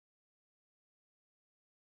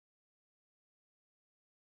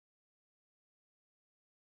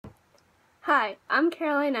Hi, I'm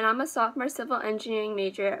Caroline and I'm a sophomore civil engineering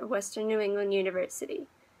major at Western New England University.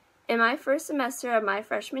 In my first semester of my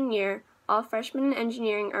freshman year, all freshmen in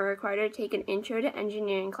engineering are required to take an Intro to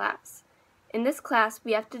Engineering class. In this class,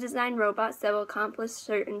 we have to design robots that will accomplish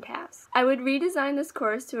certain tasks. I would redesign this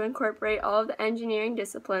course to incorporate all of the engineering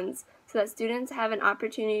disciplines so that students have an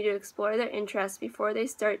opportunity to explore their interests before they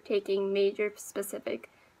start taking major specific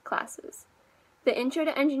classes. The Intro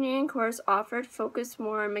to Engineering course offered focused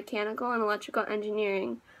more on mechanical and electrical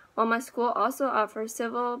engineering, while my school also offers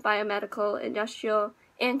civil, biomedical, industrial,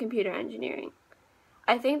 and computer engineering.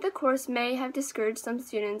 I think the course may have discouraged some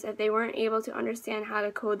students if they weren't able to understand how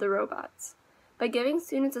to code the robots. By giving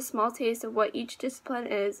students a small taste of what each discipline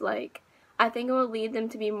is like, I think it will lead them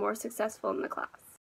to be more successful in the class.